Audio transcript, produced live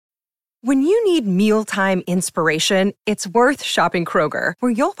When you need mealtime inspiration, it's worth shopping Kroger,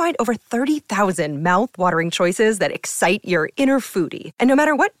 where you'll find over 30,000 mouth-watering choices that excite your inner foodie. And no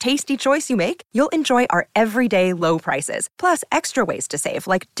matter what tasty choice you make, you'll enjoy our everyday low prices, plus extra ways to save,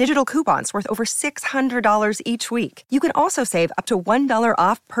 like digital coupons worth over $600 each week. You can also save up to $1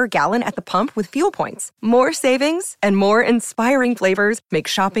 off per gallon at the pump with fuel points. More savings and more inspiring flavors make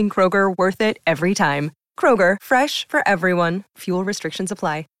shopping Kroger worth it every time. Kroger, fresh for everyone. Fuel restrictions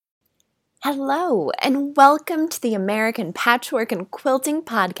apply. Hello, and welcome to the American Patchwork and Quilting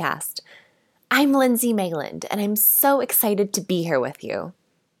Podcast. I'm Lindsay Mayland, and I'm so excited to be here with you.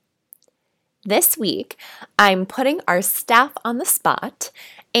 This week, I'm putting our staff on the spot,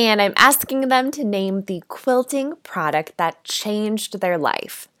 and I'm asking them to name the quilting product that changed their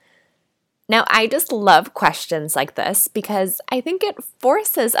life. Now, I just love questions like this because I think it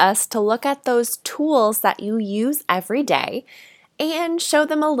forces us to look at those tools that you use every day and show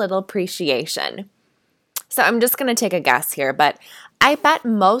them a little appreciation. So I'm just going to take a guess here, but I bet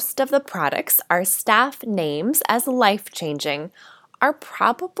most of the products our staff names as life-changing are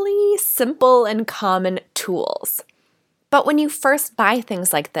probably simple and common tools. But when you first buy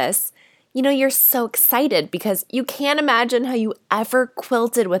things like this, you're so excited because you can't imagine how you ever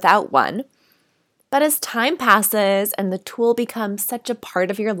quilted without one. But as time passes and the tool becomes such a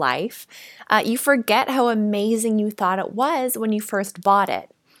part of your life, you forget how amazing you thought it was when you first bought it.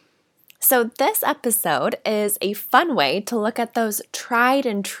 So this episode is a fun way to look at those tried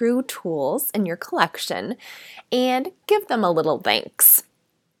and true tools in your collection and give them a little thanks.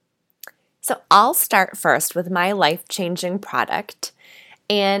 So I'll start first with my life-changing product,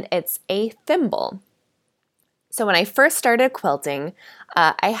 and it's a thimble. So when I first started quilting,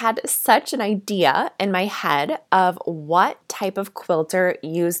 I had such an idea in my head of what type of quilter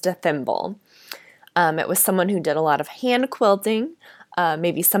used a thimble. It was someone who did a lot of hand quilting,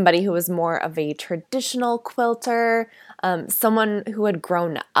 maybe somebody who was more of a traditional quilter, someone who had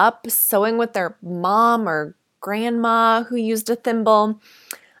grown up sewing with their mom or grandma who used a thimble.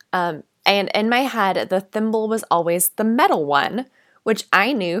 And in my head, the thimble was always the metal one, which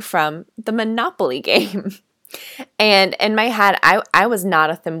I knew from the Monopoly game. And in my head, I was not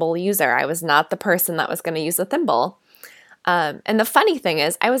a thimble user. I was not the person that was going to use a thimble. And the funny thing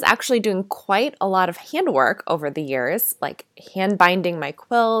is, I was actually doing quite a lot of handwork over the years, like hand binding my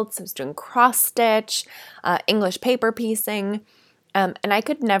quilts. I was doing cross stitch, English paper piecing, and I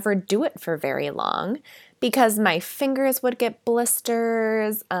could never do it for very long because my fingers would get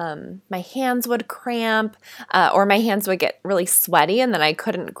blisters, my hands would cramp, or my hands would get really sweaty, and then I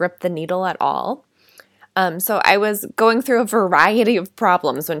couldn't grip the needle at all. So I was going through a variety of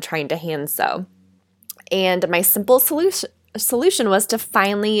problems when trying to hand sew. And my simple solution was to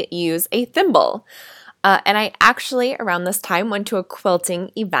finally use a thimble. And I actually, around this time, went to a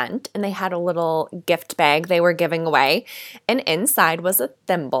quilting event, and they had a little gift bag they were giving away. And inside was a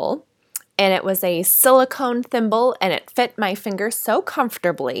thimble. And it was a silicone thimble, and it fit my finger so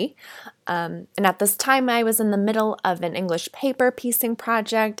comfortably. And at this time, I was in the middle of an English paper piecing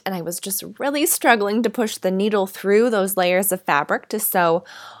project, and I was just really struggling to push the needle through those layers of fabric to sew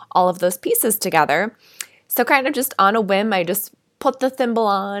all of those pieces together. So kind of just on a whim, I just put the thimble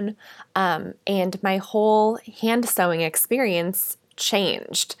on, and my whole hand sewing experience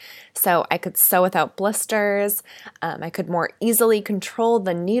changed. So I could sew without blisters, I could more easily control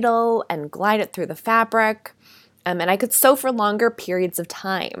the needle and glide it through the fabric, and I could sew for longer periods of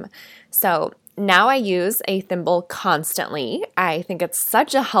time. So now I use a thimble constantly. I think it's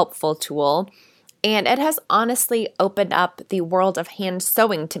such a helpful tool, and it has honestly opened up the world of hand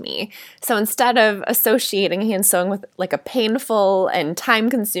sewing to me. So instead of associating hand sewing with like a painful and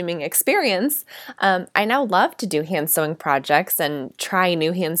time-consuming experience, I now love to do hand sewing projects and try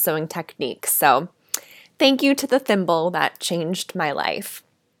new hand sewing techniques. So thank you to the thimble that changed my life.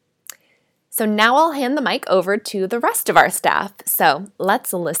 So now I'll hand the mic over to the rest of our staff. So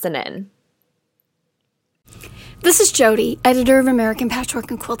let's listen in. This is Jody, editor of American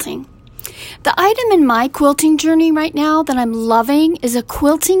Patchwork and Quilting. The item in my quilting journey right now that I'm loving is a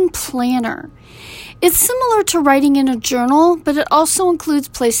quilting planner. It's similar to writing in a journal, but it also includes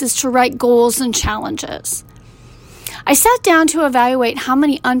places to write goals and challenges. I sat down to evaluate how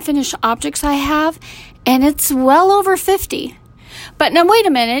many unfinished objects I have, and it's well over 50. But now wait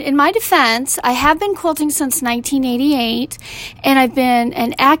a minute, in my defense, I have been quilting since 1988, and I've been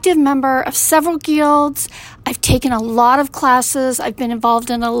an active member of several guilds. I've taken a lot of classes. I've been involved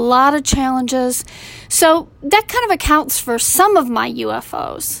in a lot of challenges. So that kind of accounts for some of my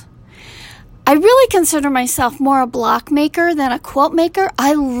UFOs. I really consider myself more a block maker than a quilt maker.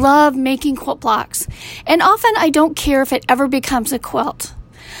 I love making quilt blocks, and often I don't care if it ever becomes a quilt.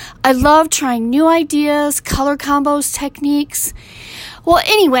 I love trying new ideas, color combos, techniques. Well,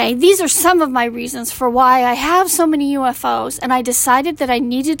 anyway, these are some of my reasons for why I have so many UFOs, and I decided that I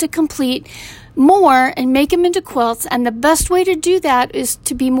needed to complete more and make them into quilts, and the best way to do that is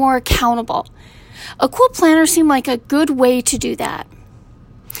to be more accountable. A quilt planner seemed like a good way to do that.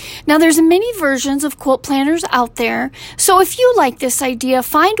 Now, there's many versions of quilt planners out there, so if you like this idea,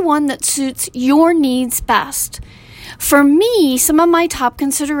 find one that suits your needs best. For me, some of my top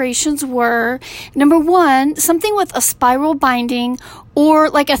considerations were, number one, something with a spiral binding or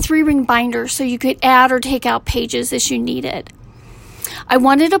like a 3-ring binder so you could add or take out pages as you needed. I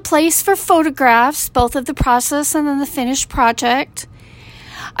wanted a place for photographs, both of the process and then the finished project.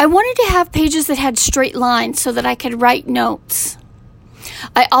 I wanted to have pages that had straight lines so that I could write notes.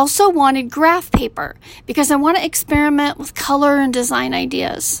 I also wanted graph paper because I want to experiment with color and design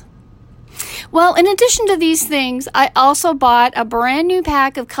ideas. Well, in addition to these things, I also bought a brand new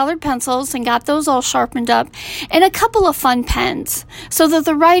pack of colored pencils and got those all sharpened up, and a couple of fun pens, so that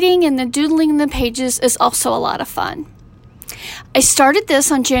the writing and the doodling in the pages is also a lot of fun. I started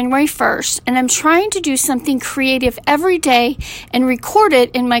this on January 1st, and I'm trying to do something creative every day and record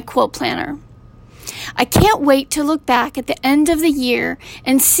it in my quilt planner. I can't wait to look back at the end of the year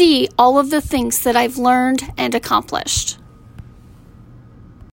and see all of the things that I've learned and accomplished.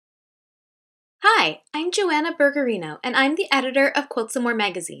 Hi, I'm Joanna Bergerino, and I'm the editor of Quilt Some More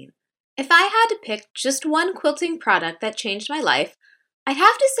magazine. If I had to pick just one quilting product that changed my life, I'd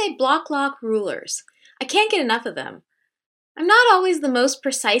have to say Block Lock rulers. I can't get enough of them. I'm not always the most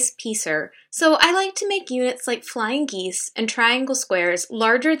precise piecer, so I like to make units like flying geese and triangle squares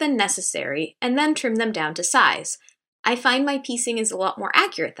larger than necessary and then trim them down to size. I find my piecing is a lot more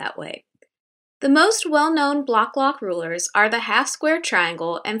accurate that way. The most well-known Block Lock rulers are the half-square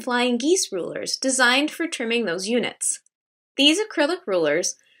triangle and flying geese rulers designed for trimming those units. These acrylic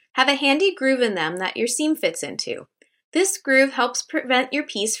rulers have a handy groove in them that your seam fits into. This groove helps prevent your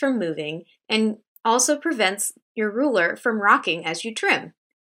piece from moving and also prevents your ruler from rocking as you trim.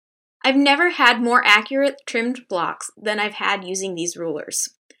 I've never had more accurate trimmed blocks than I've had using these rulers.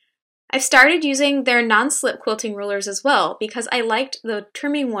 I've started using their non-slip quilting rulers as well because I liked the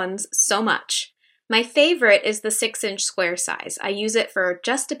trimming ones so much. My favorite is the 6-inch square size. I use it for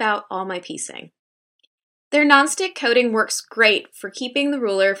just about all my piecing. Their non-stick coating works great for keeping the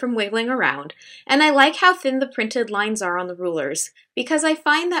ruler from wiggling around, and I like how thin the printed lines are on the rulers, because I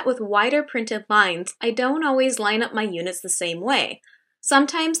find that with wider printed lines, I don't always line up my units the same way.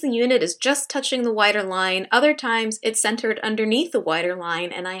 Sometimes the unit is just touching the wider line, other times it's centered underneath the wider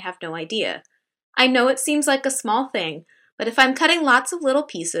line and I have no idea. I know it seems like a small thing, but if I'm cutting lots of little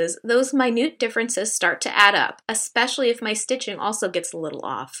pieces, those minute differences start to add up, especially if my stitching also gets a little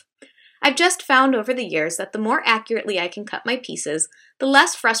off. I've just found over the years that the more accurately I can cut my pieces, the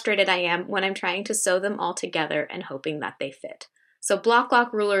less frustrated I am when I'm trying to sew them all together and hoping that they fit. So Block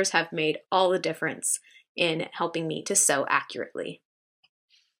Lock rulers have made all the difference in helping me to sew accurately.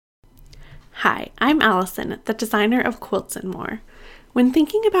 Hi, I'm Allison, the designer of Quilts and More. When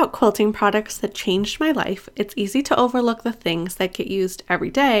thinking about quilting products that changed my life, it's easy to overlook the things that get used every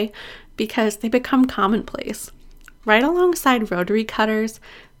day because they become commonplace. Right alongside rotary cutters,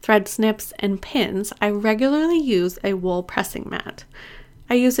 thread snips, and pins, I regularly use a wool pressing mat.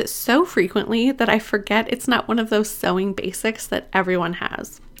 I use it so frequently that I forget it's not one of those sewing basics that everyone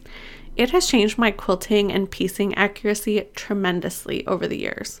has. It has changed my quilting and piecing accuracy tremendously over the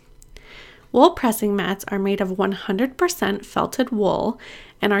years. Wool pressing mats are made of 100% felted wool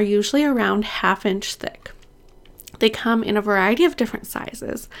and are usually around 1/2 inch thick. They come in a variety of different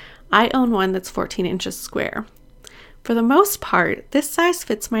sizes. I own one that's 14 inches square. For the most part, this size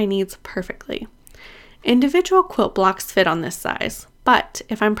fits my needs perfectly. Individual quilt blocks fit on this size, but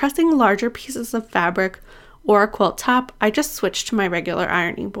if I'm pressing larger pieces of fabric or a quilt top, I just switch to my regular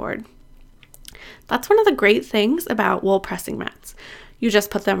ironing board. That's one of the great things about wool pressing mats. You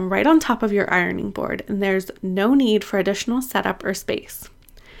just put them right on top of your ironing board, and there's no need for additional setup or space.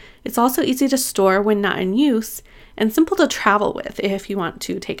 It's also easy to store when not in use, and simple to travel with if you want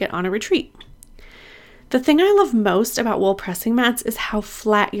to take it on a retreat. The thing I love most about wool pressing mats is how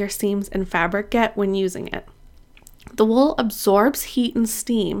flat your seams and fabric get when using it. The wool absorbs heat and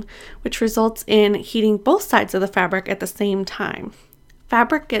steam, which results in heating both sides of the fabric at the same time.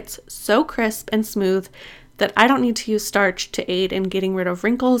 Fabric gets so crisp and smooth that I don't need to use starch to aid in getting rid of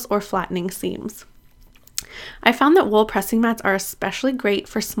wrinkles or flattening seams. I found that wool pressing mats are especially great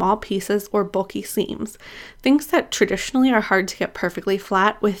for small pieces or bulky seams, things that traditionally are hard to get perfectly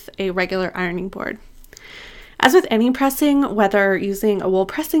flat with a regular ironing board. As with any pressing, whether using a wool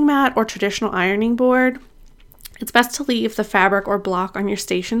pressing mat or traditional ironing board, It's best to leave the fabric or block on your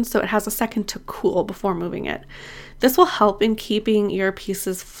station so it has a second to cool before moving it. This will help in keeping your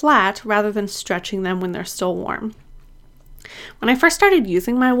pieces flat rather than stretching them when they're still warm. When I first started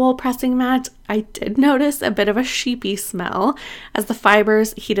using my wool pressing mat, I did notice a bit of a sheepy smell as the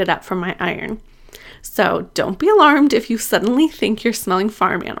fibers heated up from my iron. So don't be alarmed if you suddenly think you're smelling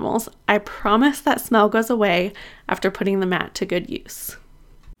farm animals. I promise that smell goes away after putting the mat to good use.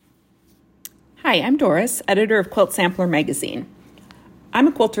 Hi, I'm Doris, editor of Quilt Sampler magazine. I'm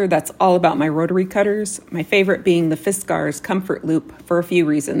a quilter that's all about my rotary cutters, my favorite being the Fiskars Comfort Loop for a few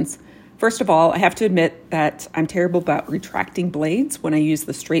reasons. First of all, I have to admit that I'm terrible about retracting blades when I use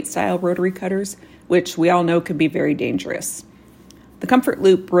the straight style rotary cutters, which we all know can be very dangerous. The Comfort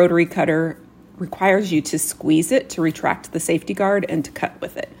Loop rotary cutter requires you to squeeze it to retract the safety guard and to cut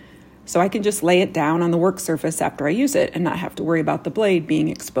with it. So I can just lay it down on the work surface after I use it and not have to worry about the blade being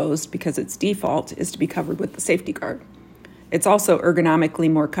exposed because its default is to be covered with the safety guard. It's also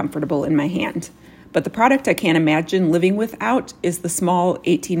ergonomically more comfortable in my hand. But the product I can't imagine living without is the small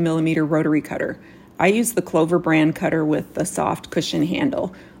 18mm rotary cutter. I use the Clover brand cutter with the soft cushion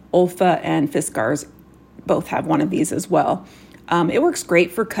handle. Olfa and Fiskars both have one of these as well. It works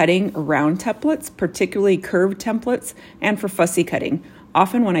great for cutting round templates, particularly curved templates, and for fussy cutting.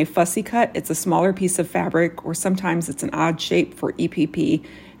 Often when I fussy cut, it's a smaller piece of fabric, or sometimes it's an odd shape for EPP.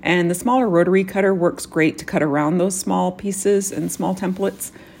 And the smaller rotary cutter works great to cut around those small pieces and small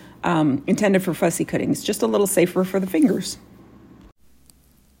templates intended for fussy cutting. It's just a little safer for the fingers.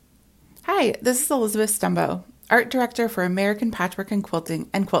 Hi, this is Elizabeth Stumbo, Art Director for American Patchwork and Quilting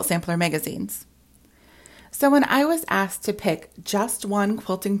and Quilt Sampler magazines. So when I was asked to pick just one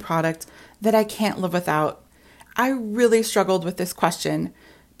quilting product that I can't live without, I really struggled with this question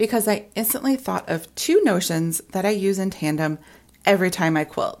because I instantly thought of two notions that I use in tandem every time I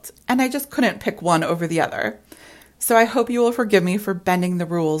quilt, and I just couldn't pick one over the other. So I hope you will forgive me for bending the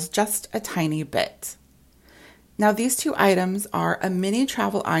rules just a tiny bit. Now these two items are a mini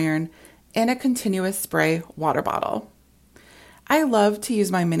travel iron and a continuous spray water bottle. I love to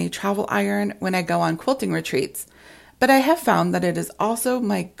use my mini travel iron when I go on quilting retreats, but I have found that it is also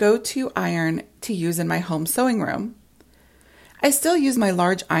my go-to iron to use in my home sewing room. I still use my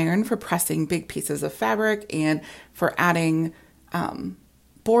large iron for pressing big pieces of fabric and for adding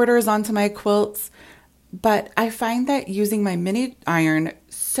borders onto my quilts, but I find that using my mini iron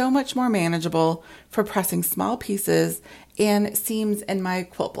so much more manageable for pressing small pieces and seams in my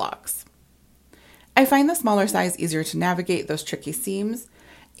quilt blocks. I find the smaller size easier to navigate those tricky seams,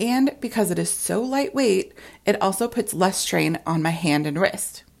 and because it is so lightweight, it also puts less strain on my hand and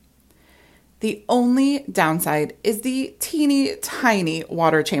wrist. The only downside is the teeny tiny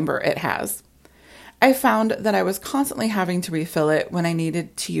water chamber it has. I found that I was constantly having to refill it when I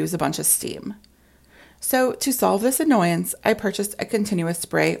needed to use a bunch of steam. So to solve this annoyance, I purchased a continuous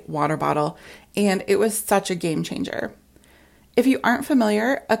spray water bottle, and it was such a game changer. If you aren't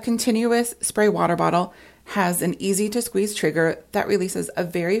familiar, a continuous spray water bottle has an easy to squeeze trigger that releases a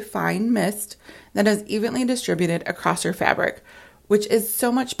very fine mist that is evenly distributed across your fabric, which is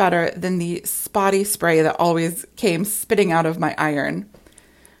so much better than the spotty spray that always came spitting out of my iron.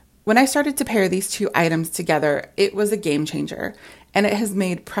 When I started to pair these two items together, it was a game changer, and it has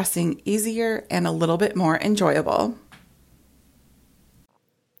made pressing easier and a little bit more enjoyable.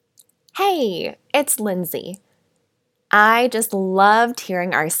 Hey, it's Lindsay. I just loved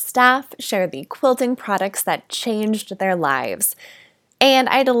hearing our staff share the quilting products that changed their lives. And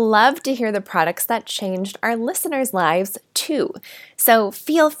I'd love to hear the products that changed our listeners' lives too. So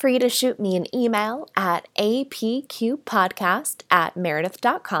feel free to shoot me an email at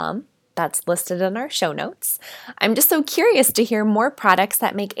apqpodcast@meredith.com. That's listed in our show notes. I'm just so curious to hear more products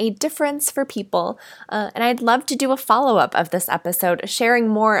that make a difference for people. And I'd love to do a follow-up of this episode sharing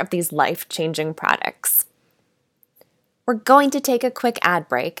more of these life-changing products. We're going to take a quick ad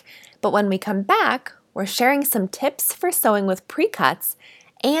break, but when we come back, we're sharing some tips for sewing with pre-cuts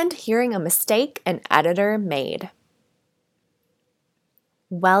and hearing a mistake an editor made.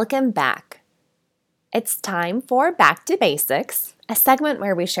 Welcome back. It's time for Back to Basics, a segment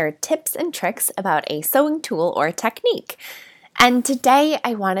where we share tips and tricks about a sewing tool or technique. And today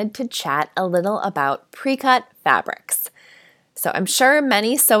I wanted to chat a little about pre-cut fabrics. So I'm sure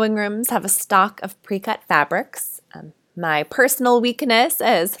many sewing rooms have a stock of pre-cut fabrics. My personal weakness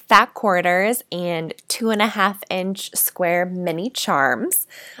is fat quarters and 2.5-inch square mini charms,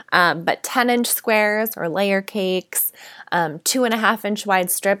 but 10-inch squares or layer cakes, 2.5-inch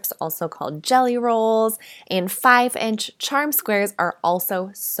wide strips, also called jelly rolls, and 5-inch charm squares are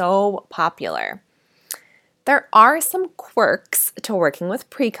also so popular. There are some quirks to working with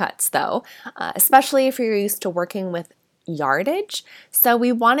pre-cuts though, especially if you're used to working with yardage, so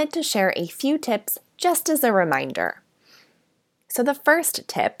we wanted to share a few tips just as a reminder. So the first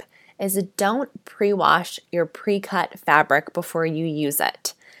tip is don't pre-wash your pre-cut fabric before you use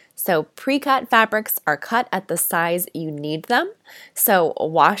it. So pre-cut fabrics are cut at the size you need them, so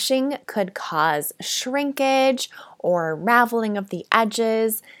washing could cause shrinkage or raveling of the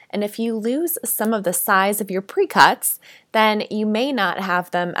edges, and if you lose some of the size of your pre-cuts, then you may not have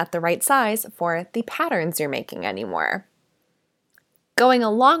them at the right size for the patterns you're making anymore. Going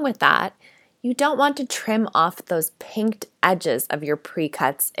along with that, you don't want to trim off those pinked edges of your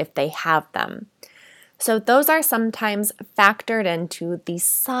pre-cuts if they have them. So those are sometimes factored into the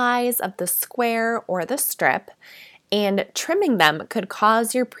size of the square or the strip, and trimming them could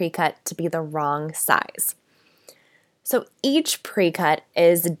cause your pre-cut to be the wrong size. So each pre-cut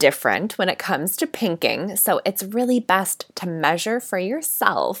is different when it comes to pinking, so it's really best to measure for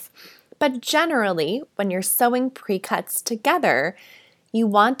yourself. But generally, when you're sewing pre-cuts together, you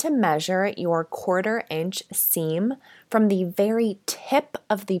want to measure your 1/4 inch seam from the very tip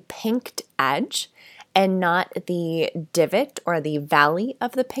of the pinked edge and not the divot or the valley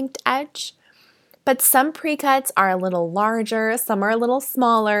of the pinked edge. But some pre-cuts are a little larger, some are a little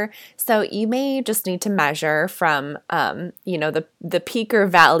smaller, so you may just need to measure from the peak or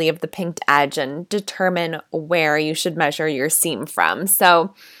valley of the pinked edge and determine where you should measure your seam from.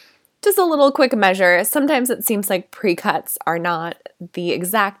 So just a little quick measure. Sometimes it seems like pre-cuts are not the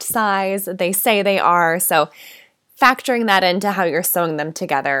exact size they say they are, so factoring that into how you're sewing them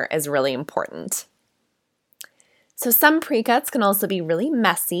together is really important. So some pre-cuts can also be really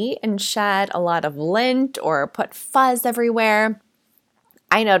messy and shed a lot of lint or put fuzz everywhere.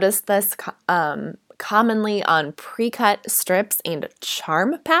 I noticed this commonly on pre-cut strips and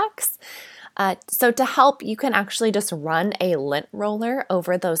charm packs. So to help, you can actually just run a lint roller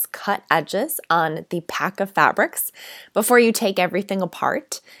over those cut edges on the pack of fabrics before you take everything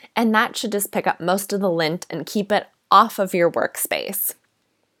apart, and that should just pick up most of the lint and keep it off of your workspace.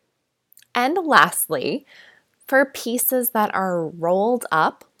 And lastly, for pieces that are rolled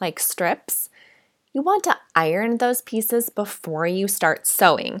up like strips, you want to iron those pieces before you start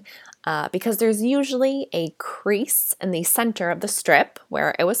sewing because there's usually a crease in the center of the strip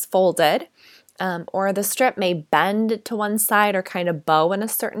where it was folded, or the strip may bend to one side or kind of bow in a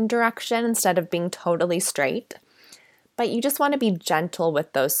certain direction instead of being totally straight. But you just want to be gentle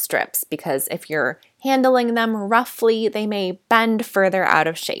with those strips because if you're handling them roughly, they may bend further out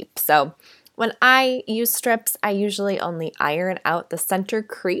of shape. So when I use strips, I usually only iron out the center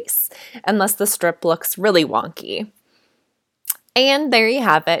crease unless the strip looks really wonky. And there you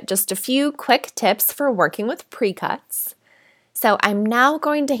have it, just a few quick tips for working with pre-cuts. So I'm now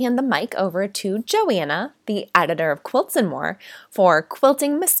going to hand the mic over to Joanna, the editor of Quilts and More, for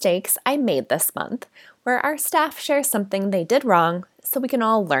quilting mistakes I made this month, where our staff shares something they did wrong so we can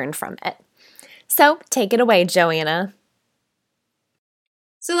all learn from it. So take it away, Joanna.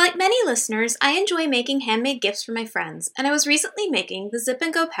 So like many listeners, I enjoy making handmade gifts for my friends, and I was recently making the Zip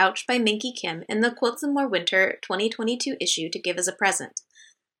and Go pouch by Minky Kim in the Quilts and More Winter 2022 issue to give as a present.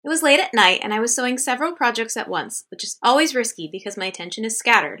 It was late at night, and I was sewing several projects at once, which is always risky because my attention is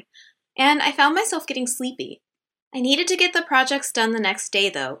scattered, and I found myself getting sleepy. I needed to get the projects done the next day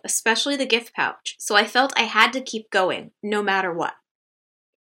though, especially the gift pouch, so I felt I had to keep going, no matter what.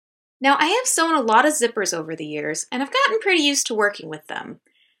 Now I have sewn a lot of zippers over the years, and I've gotten pretty used to working with them.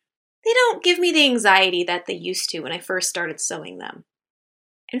 They don't give me the anxiety that they used to when I first started sewing them.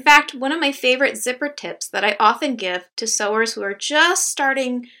 In fact, one of my favorite zipper tips that I often give to sewers who are just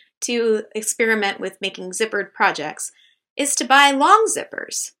starting to experiment with making zippered projects is to buy long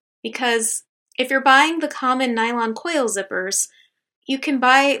zippers. Because if you're buying the common nylon coil zippers, you can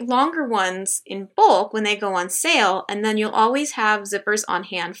buy longer ones in bulk when they go on sale, and then you'll always have zippers on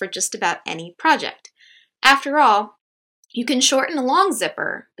hand for just about any project. After all, you can shorten a long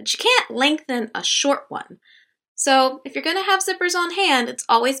zipper, but you can't lengthen a short one. So if you're going to have zippers on hand, it's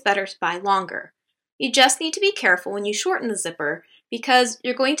always better to buy longer. You just need to be careful when you shorten the zipper because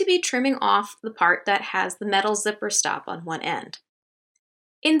you're going to be trimming off the part that has the metal zipper stop on one end.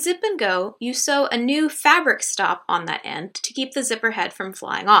 In Zip and Go, you sew a new fabric stop on that end to keep the zipper head from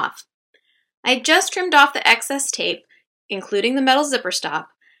flying off. I had just trimmed off the excess tape, including the metal zipper stop,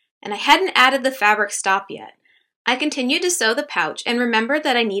 and I hadn't added the fabric stop yet. I continued to sew the pouch and remembered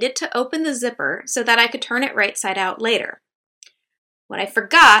that I needed to open the zipper so that I could turn it right side out later. What I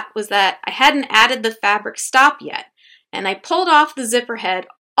forgot was that I hadn't added the fabric stop yet, and I pulled off the zipper head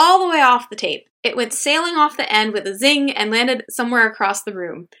all the way off the tape. It went sailing off the end with a zing and landed somewhere across the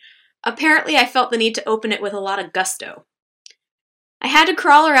room. Apparently, I felt the need to open it with a lot of gusto. I had to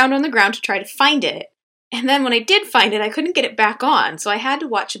crawl around on the ground to try to find it, and then when I did find it, I couldn't get it back on, so I had to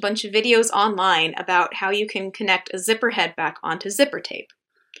watch a bunch of videos online about how you can connect a zipper head back onto zipper tape.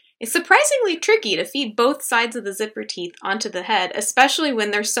 It's surprisingly tricky to feed both sides of the zipper teeth onto the head, especially when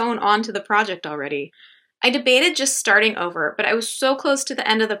they're sewn onto the project already. I debated just starting over, but I was so close to the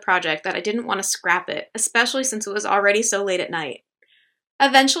end of the project that I didn't want to scrap it, especially since it was already so late at night.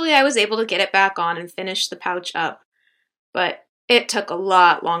 Eventually, I was able to get it back on and finish the pouch up, but it took a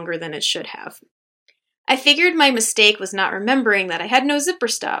lot longer than it should have. I figured my mistake was not remembering that I had no zipper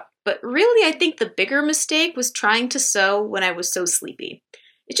stop, but really I think the bigger mistake was trying to sew when I was so sleepy.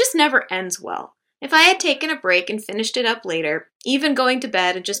 It just never ends well. If I had taken a break and finished it up later, even going to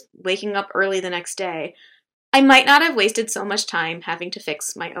bed and just waking up early the next day, I might not have wasted so much time having to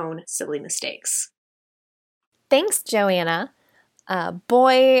fix my own silly mistakes. Thanks, Joanna.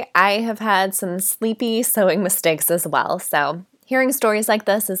 Boy, I have had some sleepy sewing mistakes as well, so hearing stories like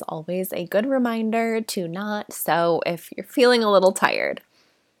this is always a good reminder to not sew if you're feeling a little tired.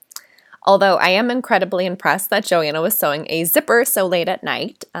 Although I am incredibly impressed that Joanna was sewing a zipper so late at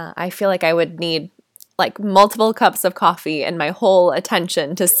night. I feel like I would need like multiple cups of coffee and my whole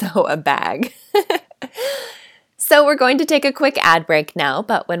attention to sew a bag. So we're going to take a quick ad break now,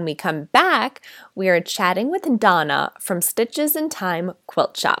 but when we come back, we are chatting with Donna from Stitches in Time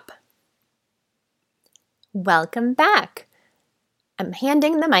Quilt Shop. Welcome back. I'm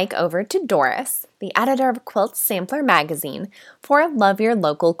handing the mic over to Doris, the editor of Quilt Sampler Magazine, for Love Your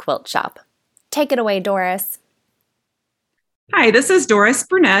Local Quilt Shop. Take it away, Doris. Hi, this is Doris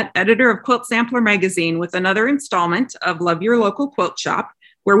Burnett, editor of Quilt Sampler Magazine, with another installment of Love Your Local Quilt Shop,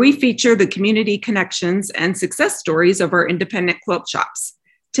 where we feature the community connections and success stories of our independent quilt shops.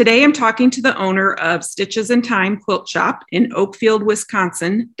 Today, I'm talking to the owner of Stitches in Time Quilt Shop in Oakfield,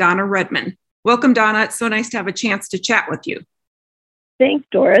 Wisconsin, Donna Redman. Welcome, Donna. It's so nice to have a chance to chat with you. Thanks,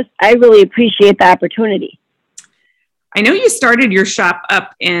 Doris. I really appreciate the opportunity. I know you started your shop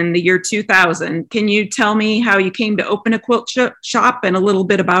up in the year 2000. Can you tell me how you came to open a quilt shop and a little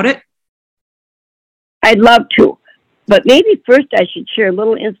bit about it? I'd love to, but maybe first I should share a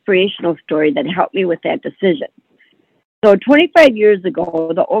little inspirational story that helped me with that decision. So 25 years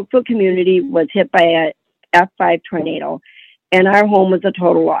ago, the Oakville community was hit by a F5 tornado, and our home was a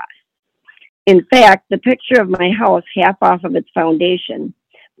total loss. In fact, the picture of my house half off of its foundation,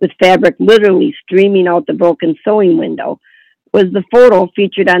 with fabric literally streaming out the broken sewing window, was the photo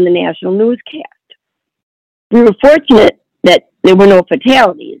featured on the national newscast. We were fortunate that there were no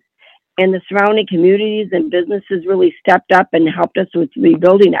fatalities, and the surrounding communities and businesses really stepped up and helped us with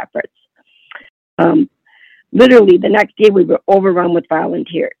rebuilding efforts. Literally, the next day we were overrun with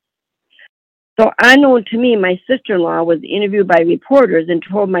volunteers. So unknown to me, my sister-in-law was interviewed by reporters and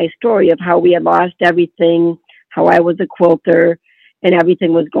told my story of how we had lost everything, how I was a quilter, and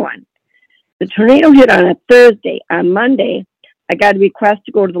everything was gone. The tornado hit on a Thursday. On Monday, I got a request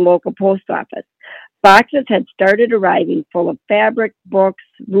to go to the local post office. Boxes had started arriving full of fabric, books,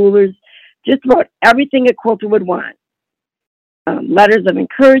 rulers, just about everything a quilter would want. Letters of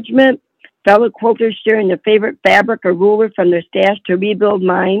encouragement, fellow quilters sharing their favorite fabric or ruler from their stash to rebuild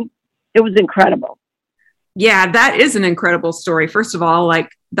mine. It was incredible. Yeah, that is an incredible story. First of all,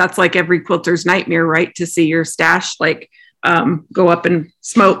 that's like every quilter's nightmare, right? To see your stash go up in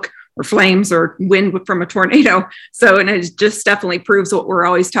smoke or flames or wind from a tornado. So, and it just definitely proves what we're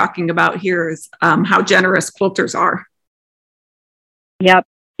always talking about here is how generous quilters are. Yep.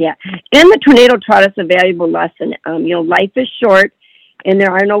 Yeah. And the tornado taught us a valuable lesson. Life is short and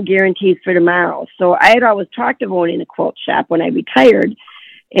there are no guarantees for tomorrow. So I had always talked of owning a quilt shop when I retired.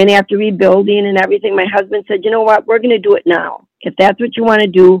 And after rebuilding and everything, my husband said, you know what, we're going to do it now. If that's what you want to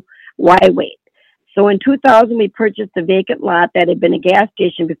do, why wait? So in 2000, we purchased a vacant lot that had been a gas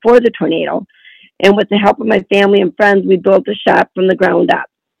station before the tornado. And with the help of my family and friends, we built a shop from the ground up.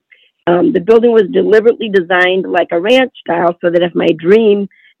 The building was deliberately designed like a ranch style so that if my dream,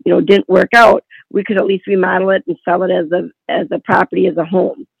 didn't work out, we could at least remodel it and sell it as a property, as a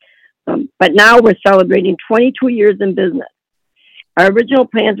home. But now we're celebrating 22 years in business. Our original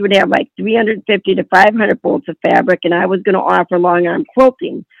plans would have 350 to 500 bolts of fabric, and I was going to offer long arm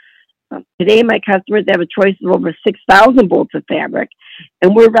quilting. Today, my customers have a choice of over 6,000 bolts of fabric,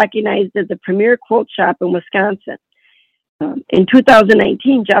 and we're recognized as the premier quilt shop in Wisconsin. In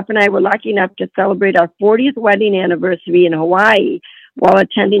 2019, Jeff and I were lucky enough to celebrate our 40th wedding anniversary in Hawaii while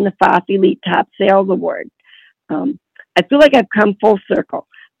attending the FOF Elite Top Sales Award. I feel like I've come full circle.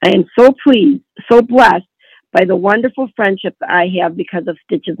 I am so pleased, so blessed by the wonderful friendships I have because of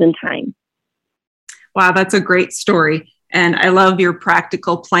Stitches in Time. Wow, that's a great story. And I love your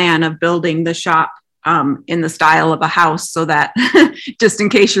practical plan of building the shop in the style of a house so that just in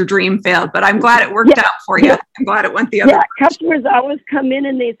case your dream failed. But I'm glad it worked out for you. I'm glad it went the other way. Customers always come in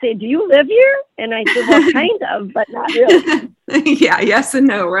and they say, do you live here? And I said, well, kind of, but not really. Yeah, yes and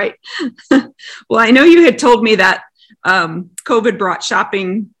no, right? Well, I know you had told me that COVID brought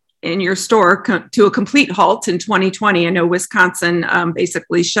shopping in your store to a complete halt in 2020. I know Wisconsin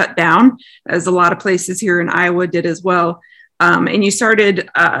basically shut down, as a lot of places here in Iowa did as well. And you started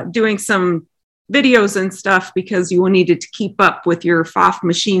doing some videos and stuff because you needed to keep up with your Pfaff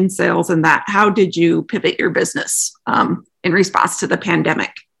machine sales and that. How did you pivot your business in response to the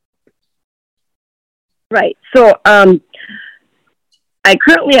pandemic? Right. So I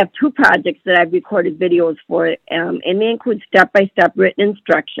currently have 2 projects that I've recorded videos for, and they include step-by-step written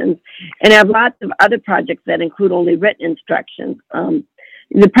instructions. And I have lots of other projects that include only written instructions.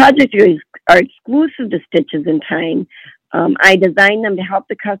 The projects are exclusive to Stitches in Time. I designed them to help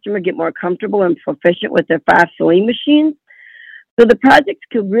the customer get more comfortable and proficient with their Pfaff sewing machines. So the projects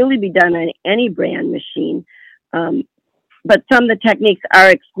could really be done on any brand machine, but some of the techniques are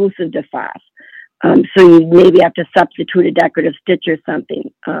exclusive to Pfaff. So you maybe have to substitute a decorative stitch or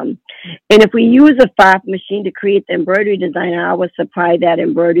something. And if we use a Pfaff machine to create the embroidery design, I always supply that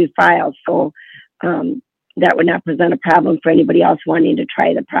embroidery file. So that would not present a problem for anybody else wanting to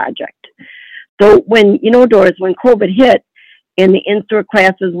try the project. So when, Doris, when COVID hit and the in-store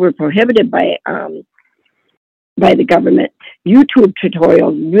classes were prohibited by the government, YouTube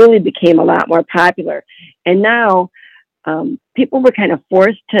tutorials really became a lot more popular. And now people were kind of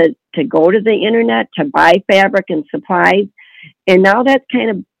forced to go to the internet to buy fabric and supplies. And now that's kind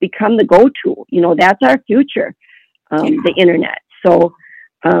of become the go-to. That's our future, the internet. So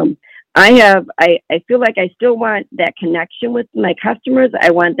I feel like I still want that connection with my customers. I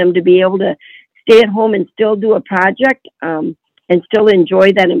want them to be able to stay at home and still do a project and still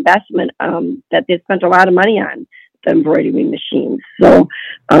enjoy that investment that they spent a lot of money on, the embroidery machines. So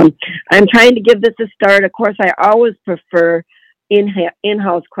I'm trying to give this a start. Of course, I always prefer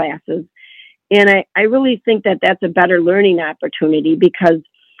in-house classes. And I really think that that's a better learning opportunity because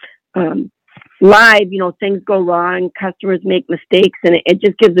live, things go wrong, customers make mistakes, and it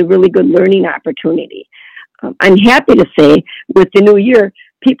just gives a really good learning opportunity. I'm happy to say with the new year,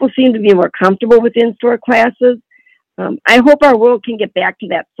 people seem to be more comfortable with in-store classes. I hope our world can get back to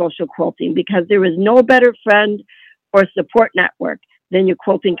that social quilting because there is no better friend or support network than your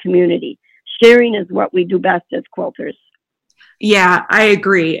quilting community. Sharing is what we do best as quilters. Yeah, I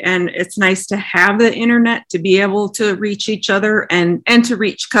agree. And it's nice to have the internet to be able to reach each other and to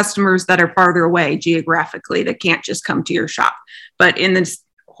reach customers that are farther away geographically that can't just come to your shop. But in this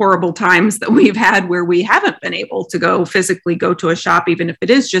horrible times that we've had where we haven't been able to physically go to a shop, even if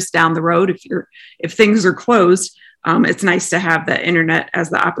it is just down the road, if things are closed, it's nice to have the internet as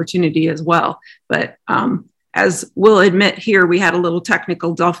the opportunity as well. But as we'll admit here, we had a little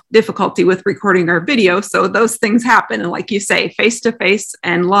technical difficulty with recording our video. So those things happen. And like you say, face-to-face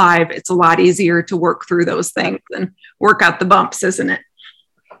and live, it's a lot easier to work through those things and work out the bumps, isn't it?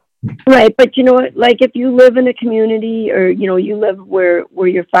 Right. But like if you live in a community or, you live where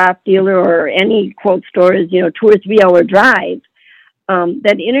your Pfaff dealer or any quilt store is, 2 or 3 hour drive,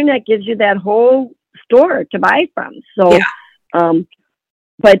 that internet gives you that whole store to buy from. So, yeah.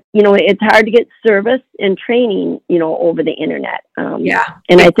 But, it's hard to get service and training, over the internet. Yeah.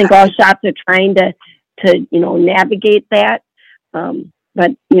 And I think all shops are trying to navigate that.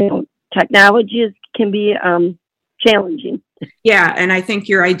 But, technology can be challenging. Yeah. And I think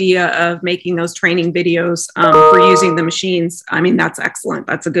your idea of making those training videos for using the machines, that's excellent.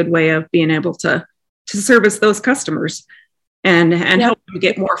 That's a good way of being able to service those customers and help them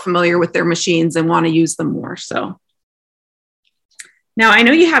get more familiar with their machines and want to use them more. So. Now, I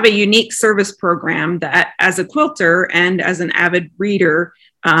know you have a unique service program that as a quilter and as an avid reader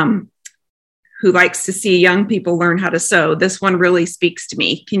who likes to see young people learn how to sew, this one really speaks to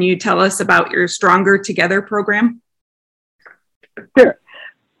me. Can you tell us about your Stronger Together program? Sure.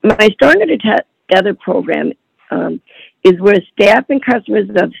 My Stronger Together program is where staff and customers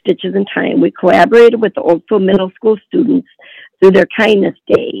of Stitches in Time, we collaborated with the Oakville Middle School students through their Kindness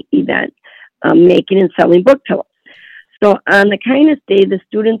Day event, making and selling book pillows. So on the Kindness Day, the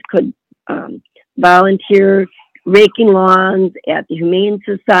students could volunteer raking lawns at the Humane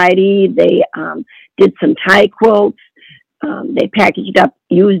Society. They did some tie quilts. They packaged up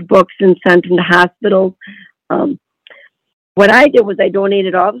used books and sent them to hospitals. What I did was I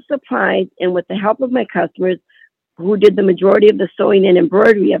donated all the supplies, and with the help of my customers, who did the majority of the sewing and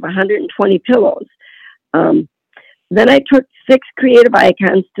embroidery of 120 pillows, then I took 6 creative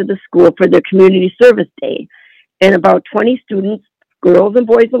icons to the school for their community service day. and about 20 students, girls and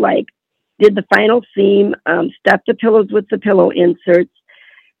boys alike, did the final theme, stuffed the pillows with the pillow inserts.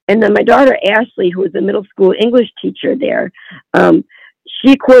 And then my daughter, Ashley, who was a middle school English teacher there,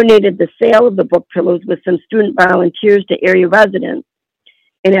 she coordinated the sale of the book pillows with some student volunteers to area residents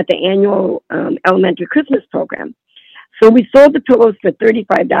and at the annual elementary Christmas program. So we sold the pillows for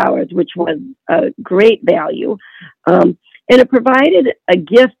 $35, which was a great value. And it provided a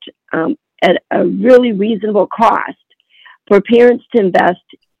gift at a really reasonable cost for parents to invest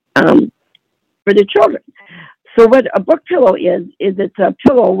for their children. So what a book pillow is it's a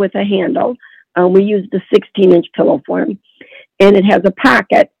pillow with a handle. We use the 16-inch pillow form, and it has a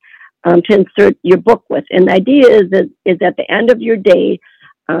pocket to insert your book with. And the idea is at the end of your day,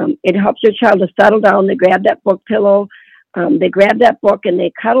 it helps your child to settle down. They grab that book pillow, they grab that book, and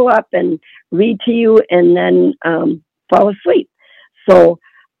they cuddle up and read to you, and then fall asleep. So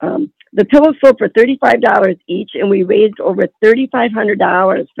the pillows sold for $35 each, and we raised over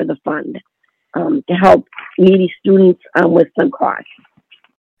 $3,500 for the fund to help needy students with some costs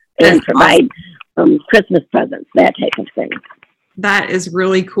and provide Christmas presents, that type of thing. That is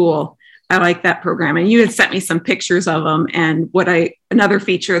really cool. I like that program. And you had sent me some pictures of them. And another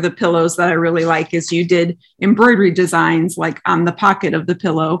feature of the pillows that I really like is you did embroidery designs like on the pocket of the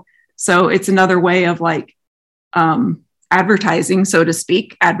pillow. So it's another way of like advertising, so to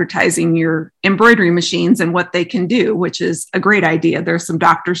speak, advertising your embroidery machines and what they can do, which is a great idea. There's some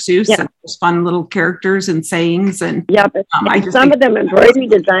Dr. Seuss and there's fun little characters and sayings. And some of them embroidery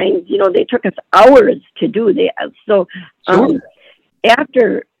designs, they took us hours to do. So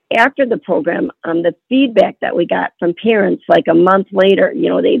after the program, the feedback that we got from parents, like a month later,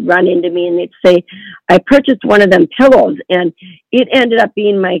 they'd run into me and they'd say, I purchased one of them pillows, and it ended up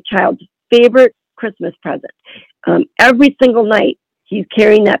being my child's favorite Christmas present. Every single night, he's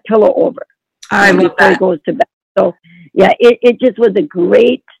carrying that pillow over. I love that. He goes to bed. So, it just was a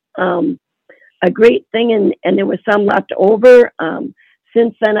great thing, and there was some left over.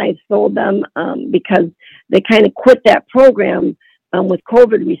 Since then, I've sold them because they kind of quit that program with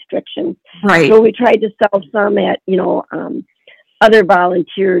COVID restrictions. Right. So we tried to sell some at, other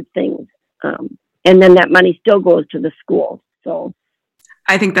volunteer things. And then that money still goes to the school. So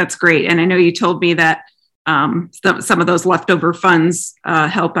I think that's great. And I know you told me that some of those leftover funds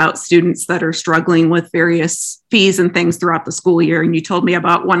help out students that are struggling with various fees and things throughout the school year. And you told me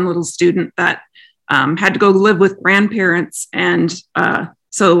about one little student that had to go live with grandparents, and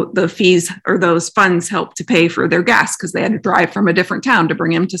so the fees or those funds helped to pay for their gas because they had to drive from a different town to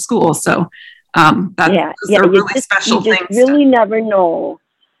bring him to school. So those are really special things. You really never know.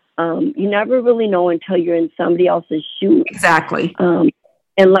 You never really know until you're in somebody else's shoes. Exactly.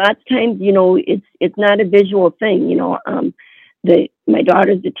 And lots of times, it's not a visual thing. My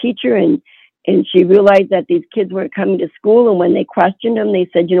daughter's a teacher, and she realized that these kids weren't coming to school. And when they questioned them, they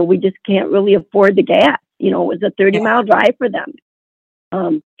said, we just can't really afford the gas. It was a 30-mile drive for them.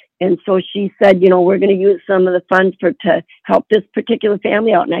 And so she said, we're going to use some of the funds to help this particular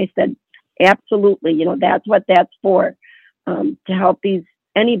family out. And I said, absolutely. That's what that's for, to help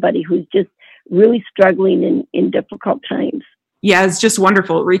anybody who's just really struggling in difficult times. Yeah, it's just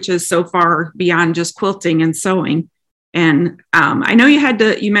wonderful. It reaches so far beyond just quilting and sewing. And I know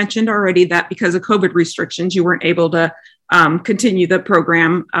you mentioned already that because of COVID restrictions, you weren't able to continue the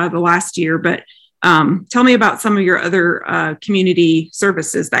program the last year, but tell me about some of your other community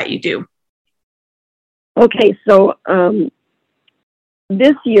services that you do. Okay, so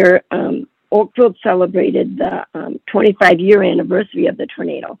this year, Oakville celebrated the 25-year anniversary of the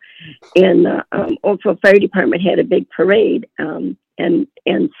tornado, and the Oakville Fire Department had a big parade and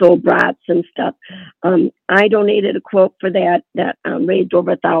sold brats and stuff. I donated a quilt for that raised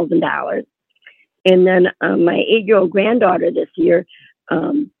over $1,000. And then my 8-year-old granddaughter this year,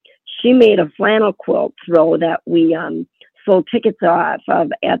 she made a flannel quilt throw that we sold tickets off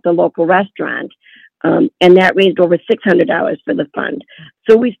of at the local restaurant. And that raised over $600 for the fund.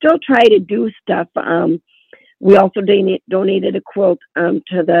 So we still try to do stuff. We also donated a quilt to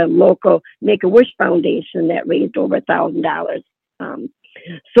the local Make-A-Wish Foundation that raised over $1,000.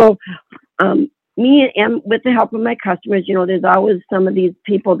 So me and with the help of my customers, there's always some of these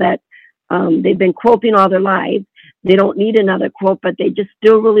people that they've been quilting all their lives. They don't need another quilt, but they just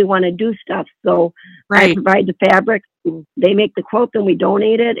still really want to do stuff. So I provide the fabric, they make the quilt, and we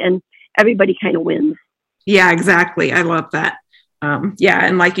donate it, and everybody kind of wins. Yeah, exactly. I love that.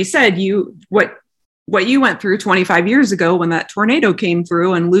 And like you said, what you went through 25 years ago when that tornado came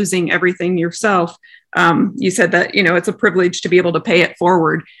through and losing everything yourself, you said that, it's a privilege to be able to pay it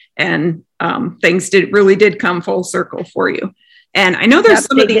forward, and things really did come full circle for you. And I know there's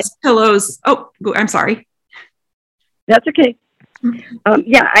some of these pillows. Oh, I'm sorry. That's okay.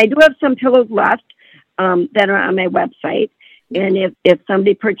 Yeah, I do have some pillows left that are on my website. And if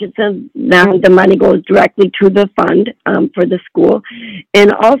somebody purchases them, the money goes directly to the fund for the school.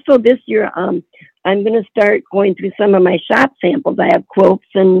 And also this year, I'm going to start going through some of my shop samples. I have quilts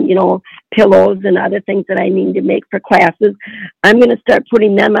and, pillows and other things that I need to make for classes. I'm going to start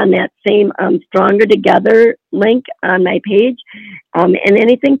putting them on that same Stronger Together link on my page. And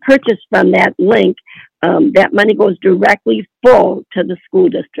anything purchased from that link, that money goes directly full to the school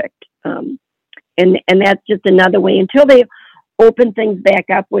district. And that's just another way until they open things back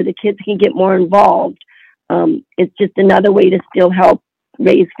up where the kids can get more involved. It's just another way to still help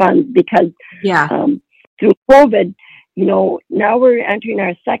raise funds because through COVID, now we're entering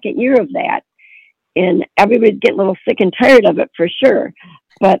our second year of that, and everybody's getting a little sick and tired of it for sure.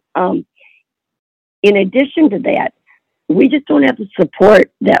 But in addition to that, we just don't have the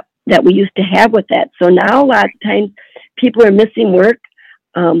support that we used to have with that. So now a lot of times people are missing work,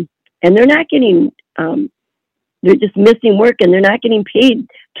 and they're not getting they're just missing work and they're not getting paid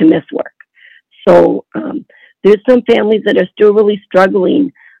to miss work. So there's some families that are still really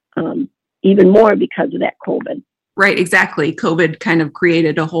struggling even more because of that COVID. Right, exactly. COVID kind of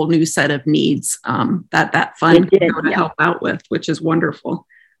created a whole new set of needs that fund can go to help out with, which is wonderful.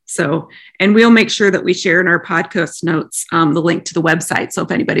 So, and we'll make sure that we share in our podcast notes the link to the website. So if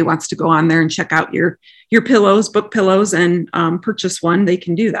anybody wants to go on there and check out your pillows, book pillows, and purchase one, they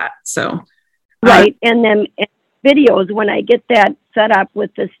can do that. So, right. And then videos, when I get that set up with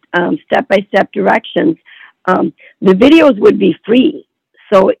the step-by-step directions, the videos would be free.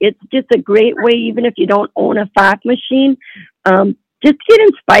 So it's just a great way, even if you don't own a FOC machine, just get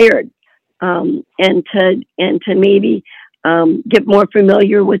inspired and to maybe get more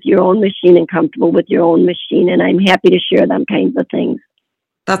familiar with your own machine and comfortable with your own machine. And I'm happy to share them kinds of things.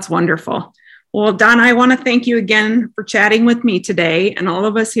 That's wonderful. Well, Donna, I want to thank you again for chatting with me today. And all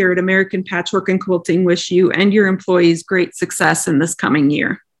of us here at American Patchwork and Quilting wish you and your employees great success in this coming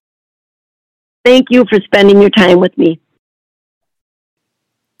year. Thank you for spending your time with me.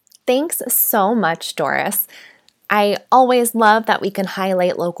 Thanks so much, Doris. I always love that we can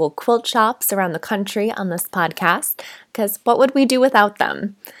highlight local quilt shops around the country on this podcast, because what would we do without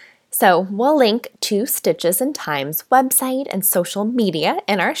them? So we'll link to Stitches and Time's website and social media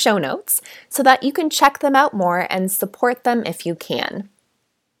in our show notes so that you can check them out more and support them if you can.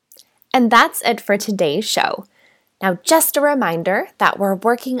 And that's it for today's show. Now, just a reminder that we're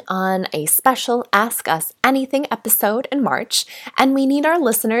working on a special Ask Us Anything episode in March, and we need our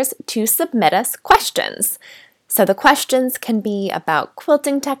listeners to submit us questions. So the questions can be about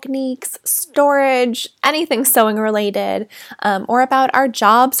quilting techniques, storage, anything sewing related, or about our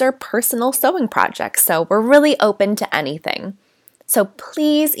jobs or personal sewing projects. So we're really open to anything. So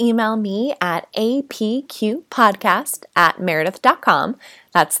please email me at apqpodcast@meredith.com.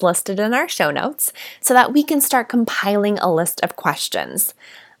 That's listed in our show notes so that we can start compiling a list of questions.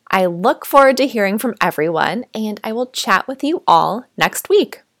 I look forward to hearing from everyone, and I will chat with you all next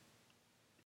week.